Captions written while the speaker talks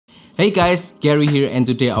Hey guys, Gary here, and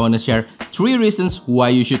today I want to share 3 reasons why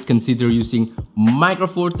you should consider using Micro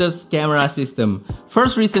Four Thirds camera system.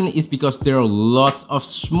 First reason is because there are lots of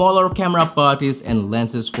smaller camera bodies and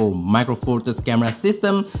lenses for Micro Four Thirds camera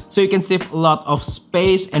system, so you can save a lot of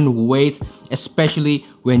space and weight, especially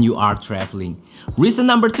when you are traveling. Reason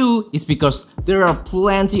number 2 is because there are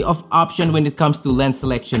plenty of options when it comes to lens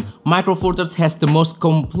selection. Micro Four Thirds has the most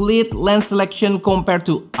complete lens selection compared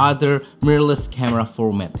to other mirrorless camera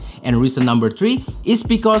format. And reason number 3 is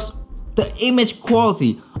because the image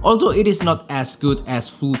quality. Although it is not as good as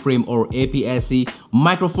full frame or APS-C,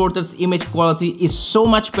 Micro Four Thirds image quality is so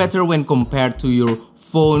much better when compared to your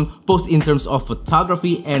phone, both in terms of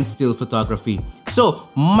photography and still photography. So,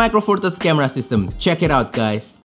 Micro Four Thirds camera system, check it out guys.